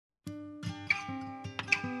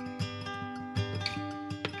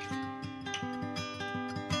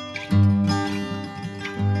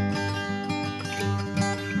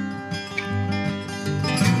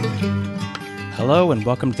Hello and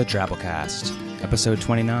welcome to the Drabblecast, episode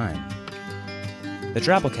 29. The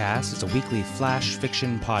Drabblecast is a weekly flash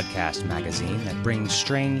fiction podcast magazine that brings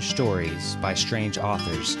strange stories by strange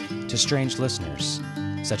authors to strange listeners,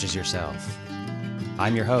 such as yourself.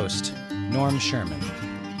 I'm your host, Norm Sherman.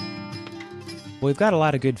 Well, we've got a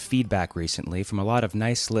lot of good feedback recently from a lot of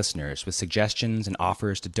nice listeners with suggestions and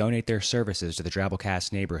offers to donate their services to the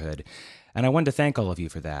Drabblecast neighborhood, and I wanted to thank all of you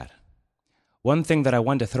for that. One thing that I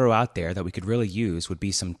wanted to throw out there that we could really use would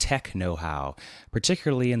be some tech know-how,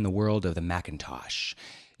 particularly in the world of the Macintosh.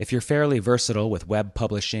 If you're fairly versatile with web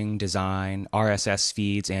publishing, design, RSS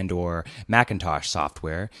feeds, and or Macintosh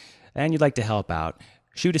software, and you'd like to help out,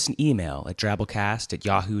 shoot us an email at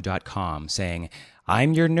drabblecast@yahoo.com saying,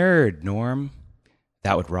 "I'm your nerd, Norm."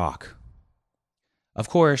 That would rock. Of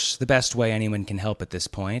course, the best way anyone can help at this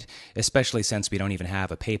point, especially since we don't even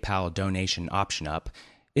have a PayPal donation option up,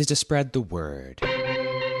 is to spread the word.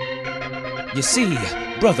 You see,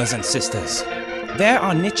 brothers and sisters, there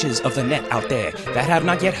are niches of the net out there that have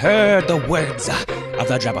not yet heard the words of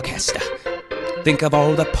the Drabblecast. Think of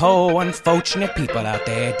all the poor, unfortunate people out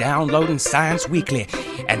there downloading Science Weekly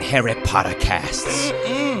and Harry Potter casts,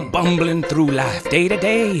 bumbling through life day to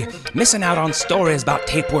day, missing out on stories about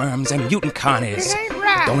tapeworms and mutant carnies.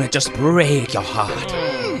 Don't it just break your heart?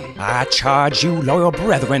 I charge you, loyal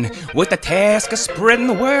brethren, with the task of spreading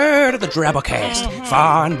the word of the Drabblecast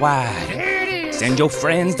far and wide. Send your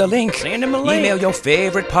friends the link. Send them a link. Email your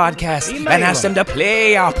favorite podcast and ask them to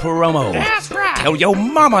play our promo. That's right. Tell your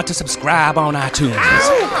mama to subscribe on iTunes.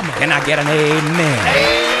 Can I get an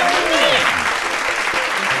amen?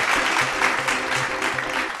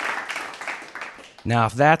 Now,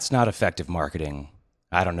 if that's not effective marketing,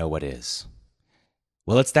 I don't know what is.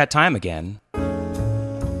 Well, it's that time again.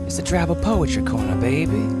 It's the Drabble Poetry Corner,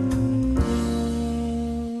 baby.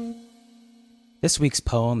 This week's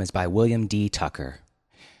poem is by William D. Tucker.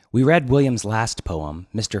 We read William's last poem,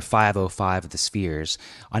 Mr. 505 of the Spheres,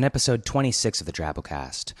 on episode 26 of the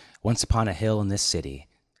Drabblecast, Once Upon a Hill in This City,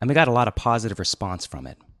 and we got a lot of positive response from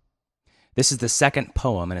it. This is the second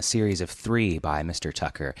poem in a series of 3 by Mr.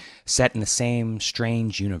 Tucker, set in the same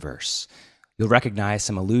strange universe. You'll recognize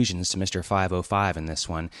some allusions to Mr. 505 in this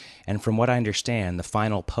one, and from what I understand, the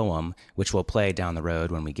final poem, which we'll play down the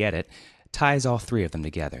road when we get it, ties all 3 of them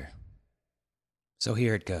together. So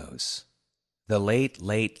here it goes. The Late,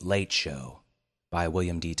 Late, Late Show by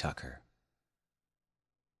William D. Tucker.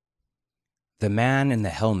 The man in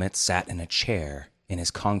the helmet sat in a chair in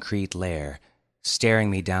his concrete lair,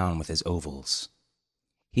 staring me down with his ovals.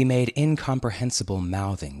 He made incomprehensible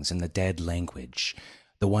mouthings in the dead language,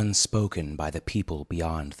 the one spoken by the people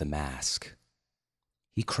beyond the mask.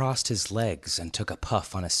 He crossed his legs and took a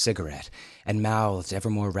puff on a cigarette and mouthed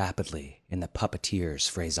ever more rapidly in the puppeteer's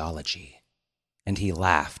phraseology. And he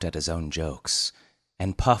laughed at his own jokes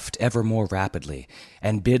and puffed ever more rapidly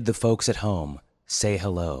and bid the folks at home say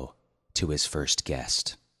hello to his first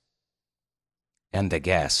guest. And the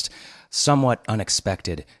guest, somewhat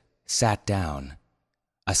unexpected, sat down,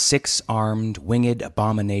 a 6-armed, winged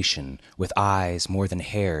abomination with eyes more than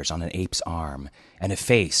hairs on an ape's arm, and a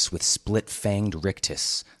face with split-fanged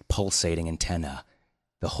rictus, pulsating antenna,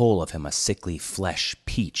 the whole of him a sickly flesh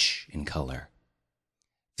peach in color.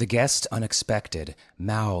 The guest, unexpected,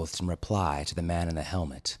 mouthed in reply to the man in the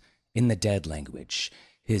helmet, in the dead language,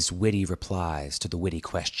 his witty replies to the witty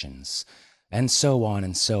questions, and so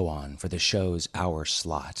on for the show's hour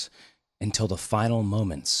slot, until the final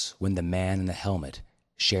moments when the man in the helmet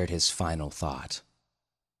shared his final thought.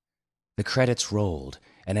 The credits rolled,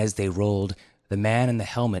 and as they rolled, the man in the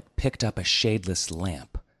helmet picked up a shadeless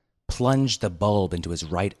lamp, plunged the bulb into his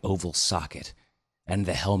right oval socket, and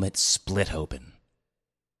the helmet split open.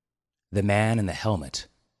 The man in the helmet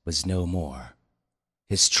was no more,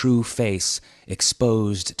 his true face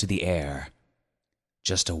exposed to the air,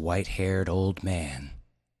 just a white-haired old man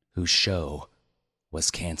whose show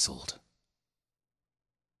was canceled.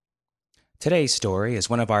 Today's story is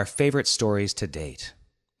one of our favorite stories to date.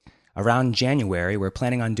 Around January, we're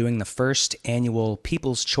planning on doing the first annual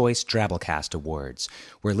People's Choice Drabblecast Awards,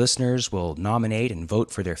 where listeners will nominate and vote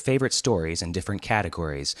for their favorite stories in different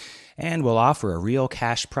categories, and we'll offer a real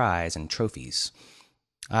cash prize and trophies.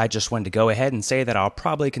 I just wanted to go ahead and say that I'll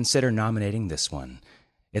probably consider nominating this one.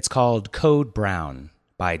 It's called Code Brown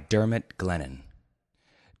by Dermot Glennon.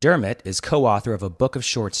 Dermot is co-author of a book of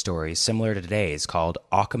short stories similar to today's called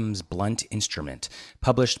Occam's Blunt Instrument,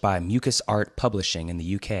 published by Mucus Art Publishing in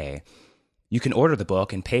the UK. You can order the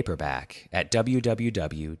book in paperback at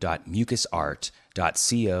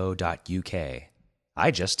www.mucusart.co.uk. I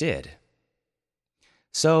just did.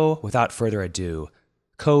 So, without further ado,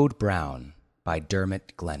 Code Brown by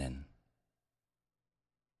Dermot Glennon.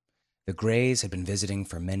 The Greys had been visiting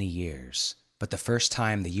for many years, but the first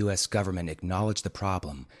time the U.S. government acknowledged the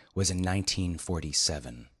problem was in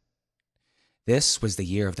 1947. This was the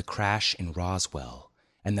year of the crash in Roswell,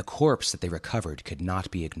 and the corpse that they recovered could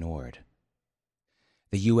not be ignored.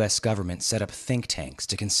 The U.S. government set up think tanks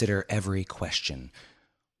to consider every question: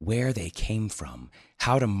 where they came from,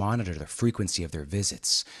 how to monitor the frequency of their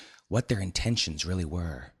visits, what their intentions really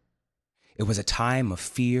were. It was a time of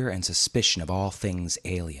fear and suspicion of all things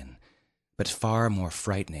alien, but far more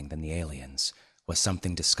frightening than the aliens was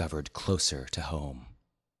something discovered closer to home.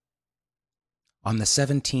 On the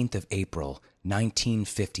 17th of April,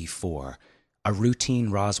 1954, a routine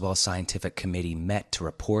Roswell Scientific Committee met to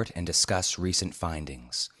report and discuss recent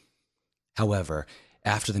findings. However,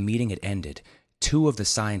 after the meeting had ended, 2 of the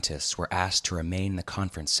scientists were asked to remain in the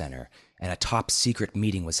conference center, and a top-secret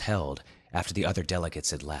meeting was held after the other delegates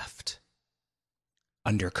had left.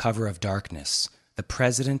 Under cover of darkness, the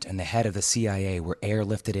president and the head of the CIA were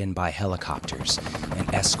airlifted in by helicopters and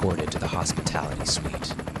escorted to the hospitality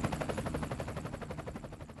suite.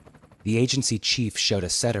 The agency chief showed a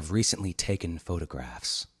set of recently taken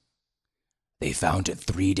photographs. "They found it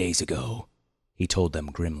 3 days ago," he told them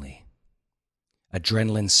grimly.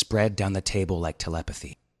 Adrenaline spread down the table like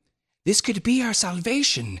telepathy. "This could be our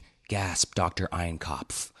salvation," gasped Dr.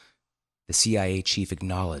 Einkopf. The CIA chief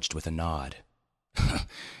acknowledged with a nod.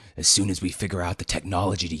 "As soon as we figure out the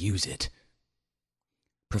technology to use it."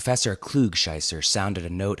 Professor Klugscheißer sounded a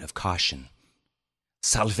note of caution.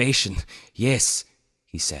 "Salvation, yes,"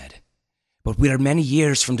 he said. "But we are many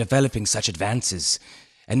years from developing such advances,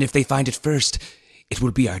 and if they find it first, it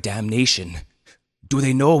will be our damnation. Do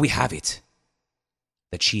they know we have it?"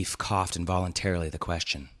 The chief coughed involuntarily the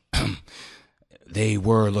question. "They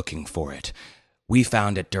were looking for it. We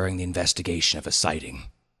found it during the investigation of a sighting.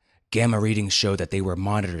 Gamma readings showed that they were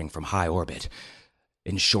monitoring from high orbit.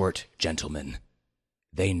 In short, gentlemen,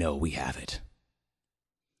 they know we have it."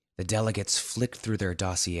 The delegates flicked through their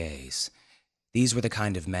dossiers. These were the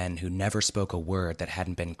kind of men who never spoke a word that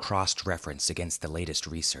hadn't been cross-referenced against the latest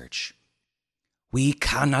research. "We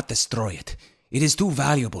cannot destroy it. It is too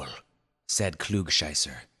valuable," said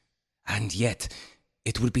Klugscheißer. "And yet,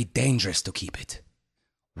 it would be dangerous to keep it.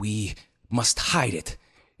 We must hide it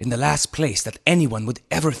in the last place that anyone would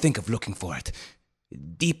ever think of looking for it.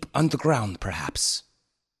 Deep underground, perhaps."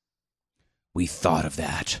 "We thought of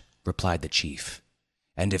that," replied the chief.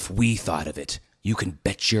 "And if we thought of it, you can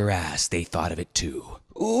bet your ass they thought of it too."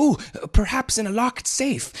 "Ooh, perhaps in a locked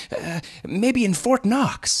safe. Maybe in Fort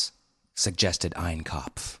Knox," suggested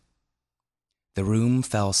Einkopf. The room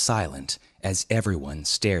fell silent as everyone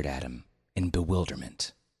stared at him in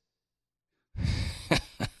bewilderment.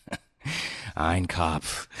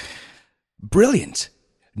 Einkopf. "Brilliant!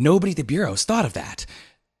 Nobody at the Bureau's thought of that."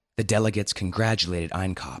 The delegates congratulated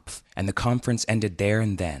Einkopf, and the conference ended there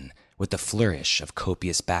and then, with a flourish of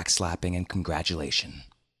copious backslapping and congratulation.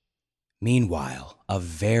 Meanwhile, a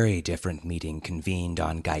very different meeting convened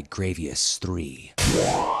on Gygravius 3.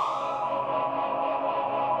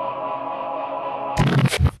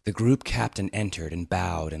 The group captain entered and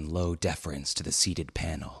bowed in low deference to the seated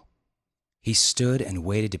panel. He stood and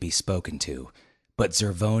waited to be spoken to, but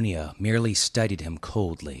Zervonia merely studied him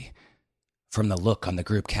coldly. From the look on the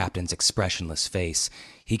group captain's expressionless face,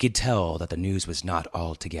 he could tell that the news was not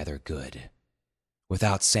altogether good.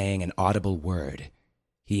 Without saying an audible word,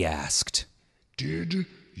 he asked, "Did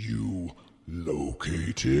you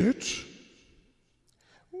locate it?"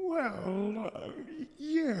 "Well,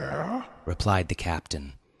 yeah," replied the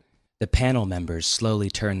captain. The panel members slowly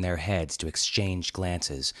turned their heads to exchange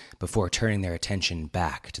glances before turning their attention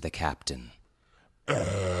back to the captain.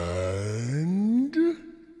 "And?"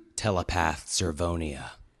 Telepathed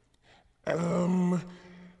Zervonia.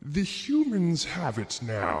 The humans have it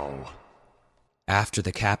now." After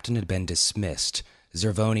the captain had been dismissed,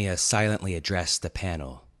 Zervonia silently addressed the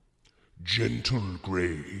panel. "Gentle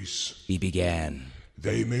Greys," He began.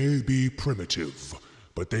 "they may be primitive,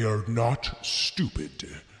 but they are not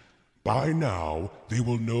stupid. By now, they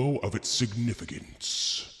will know of its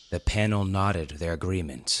significance." The panel nodded their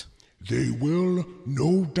agreement. "They will,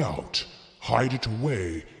 no doubt, hide it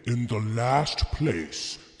away in the last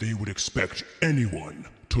place they would expect anyone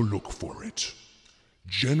to look for it.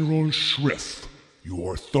 General Schriff,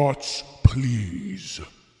 your thoughts, please."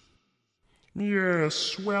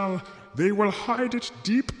 "Yes, well, they will hide it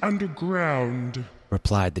deep underground,"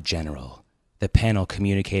 replied the general. The panel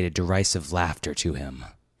communicated derisive laughter to him.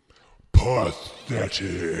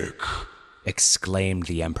 "Pathetic," exclaimed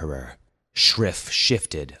the Emperor. Schriff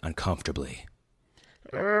shifted uncomfortably.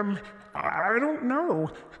 I don't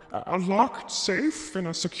know. A locked safe in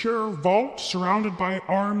a secure vault surrounded by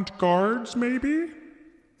armed guards, maybe?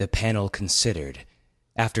 The panel considered.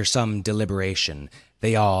 After some deliberation,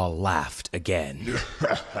 they all laughed again.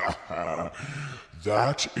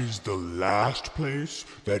 That is the last place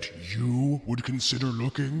that you would consider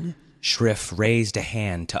looking? Shriff raised a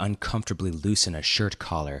hand to uncomfortably loosen a shirt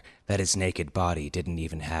collar that his naked body didn't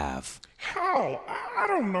even have. Hell, I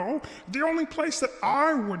don't know. The only place that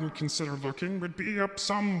I wouldn't consider looking would be up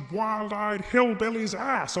some wild-eyed hillbilly's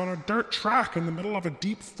ass on a dirt track in the middle of a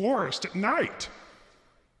deep forest at night.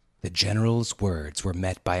 The general's words were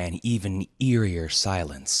met by an even eerier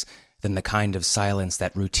silence than the kind of silence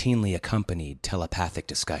that routinely accompanied telepathic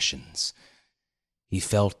discussions. He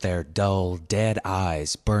felt their dull, dead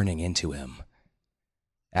eyes burning into him.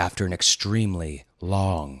 After an extremely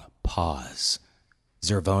long pause,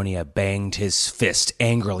 Zervonia banged his fist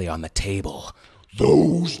angrily on the table.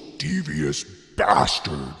 Those devious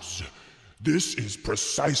bastards! This is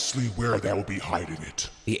precisely where they'll be hiding it.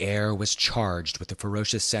 The air was charged with a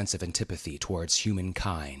ferocious sense of antipathy towards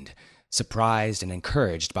humankind. Surprised and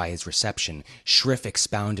encouraged by his reception, Shriff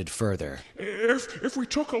expounded further. If we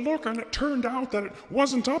took a look and it turned out that it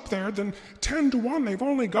wasn't up there, then 10 to 1 they've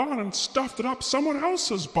only gone and stuffed it up someone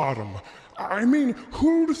else's bottom. I mean,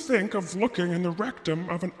 who'd think of looking in the rectum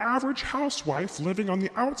of an average housewife living on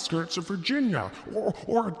the outskirts of Virginia,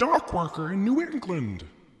 or a dock worker in New England?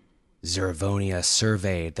 Zervonia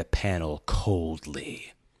surveyed the panel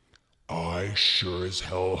coldly. I sure as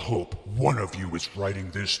hell hope one of you is writing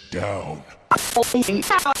this down.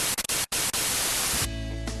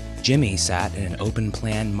 Jimmy sat in an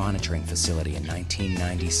open-plan monitoring facility in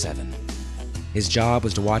 1997. His job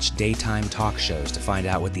was to watch daytime talk shows to find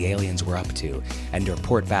out what the aliens were up to and to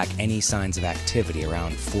report back any signs of activity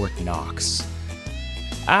around Fort Knox.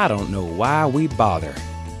 "I don't know why we bother,"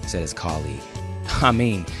 said his colleague. "I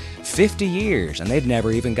mean, 50 years and they've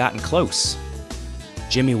never even gotten close."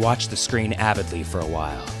 Jimmy watched the screen avidly for a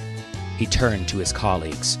while. He turned to his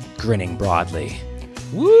colleagues, grinning broadly.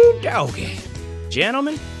 "Woo doggy!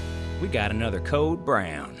 Gentlemen, we got another Code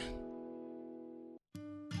Brown."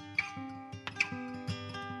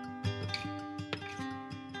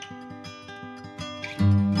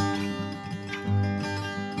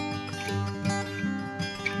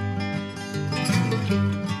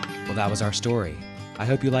 Well, that was our story. I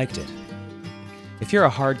hope you liked it. If you're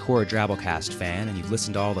a hardcore Drabblecast fan and you've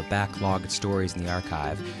listened to all the backlogged stories in the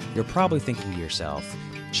archive, you're probably thinking to yourself,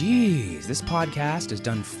 geez, this podcast has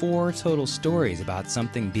done 4 total stories about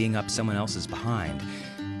something being up someone else's behind.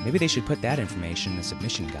 Maybe they should put that information in the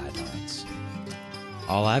submission guidelines.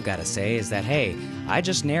 All I've got to say is that, hey, I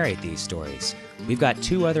just narrate these stories. We've got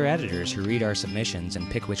 2 other editors who read our submissions and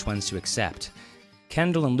pick which ones to accept.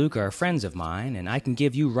 Kendall and Luke are friends of mine, and I can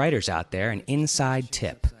give you writers out there an inside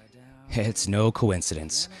tip. It's no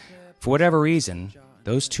coincidence. For whatever reason,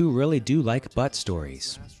 those 2 really do like butt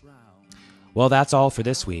stories. Well, that's all for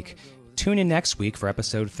this week. Tune in next week for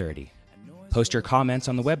episode 30. Post your comments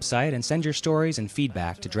on the website and send your stories and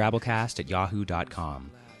feedback to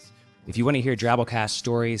drabblecast@yahoo.com. If you want to hear Drabblecast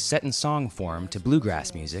stories set in song form to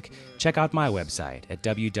bluegrass music, check out my website at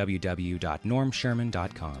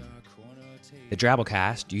www.normsherman.com. The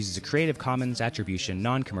Drabblecast uses a Creative Commons Attribution,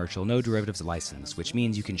 Non-Commercial, No Derivatives license, which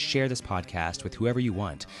means you can share this podcast with whoever you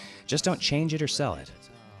want. Just don't change it or sell it.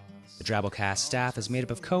 The Drabblecast staff is made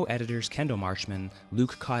up of co-editors Kendall Marshman,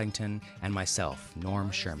 Luke Coddington, and myself, Norm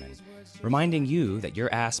Sherman, reminding you that your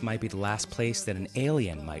ass might be the last place that an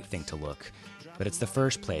alien might think to look, but it's the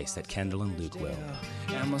first place that Kendall and Luke will.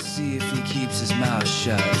 And we'll see if he keeps his mouth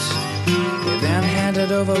shut. They then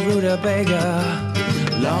handed over rutabaga,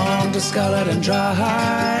 long discolored and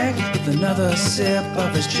dry, with another sip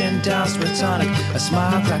of his gin doused with tonic. A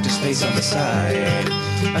smile cracked his face on the side.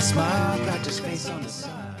 A smile cracked his face.